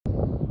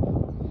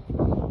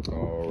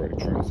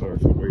Trent, sorry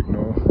for the waiting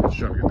on. Just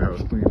trying to get the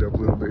house cleaned up a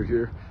little bit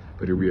here.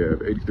 But here we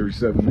have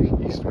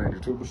 8037 East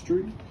Manitoba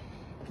Street.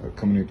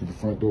 Coming in through the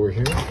front door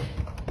here,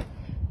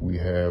 we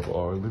have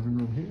our living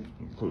room here.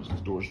 Let me close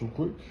these doors real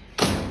quick.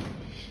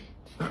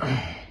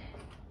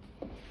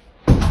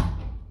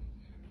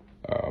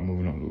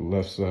 Moving on to the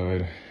left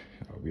side,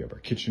 we have our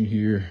kitchen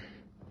here.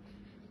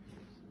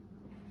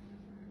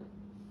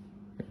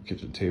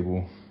 Kitchen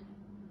table,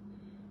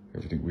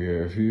 everything we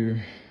have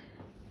here.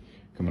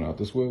 Coming out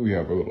this way, we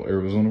have our little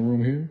Arizona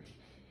room here.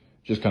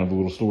 Just kind of a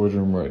little storage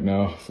room right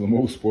now for the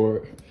most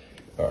part.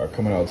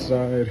 Coming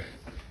outside,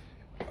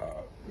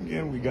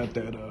 again, we got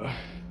that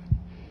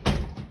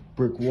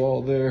brick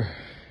wall there,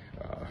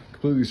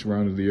 completely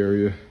surrounded the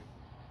area.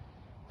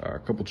 A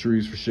couple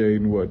trees for shade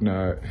and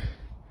whatnot.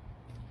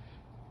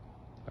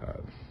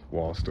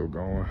 Wall still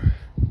going.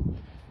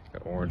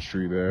 Got orange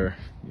tree there,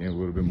 again, a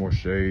little bit more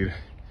shade.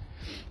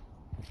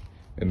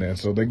 And then,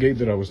 so the gate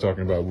that I was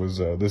talking about was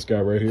this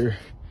guy right here.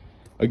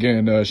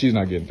 Again, she's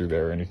not getting through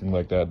there or anything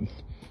like that.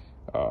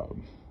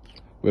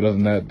 But other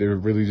than that, there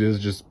really is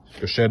just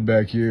a shed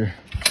back here.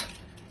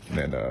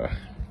 And then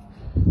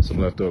some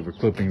leftover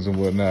clippings and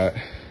whatnot.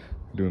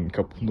 Doing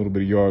a little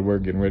bit of yard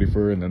work, getting ready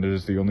for it. And then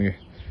there's the only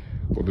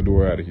pull the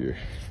door out of here.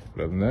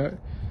 But other than that,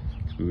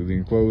 completely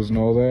enclosed and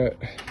all that.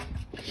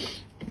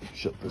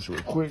 Shut this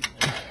real quick.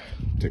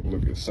 Take a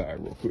look at the side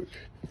real quick.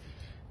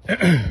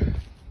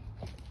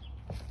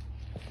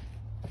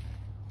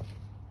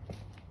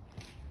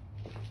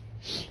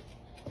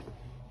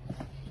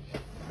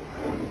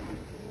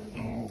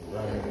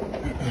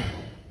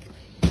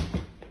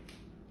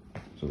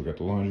 So we got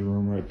the laundry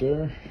room right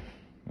there.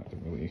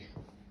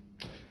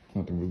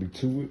 Nothing really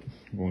to it.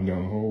 Going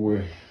down the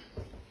hallway.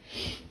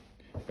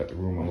 Got the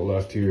room on the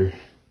left here.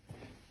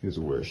 Is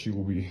where she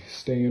will be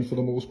staying for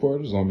the most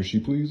part, as long as she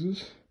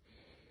pleases.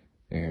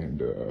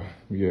 And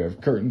we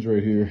have curtains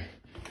right here.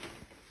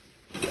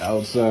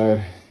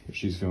 Outside, if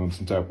she's feeling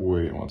some type of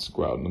way and wants to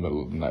go out in the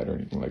middle of the night or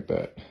anything like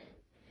that.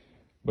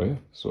 But yeah,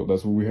 so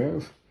that's what we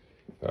have.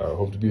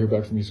 Hope to be here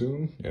back from you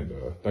soon, and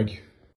thank you.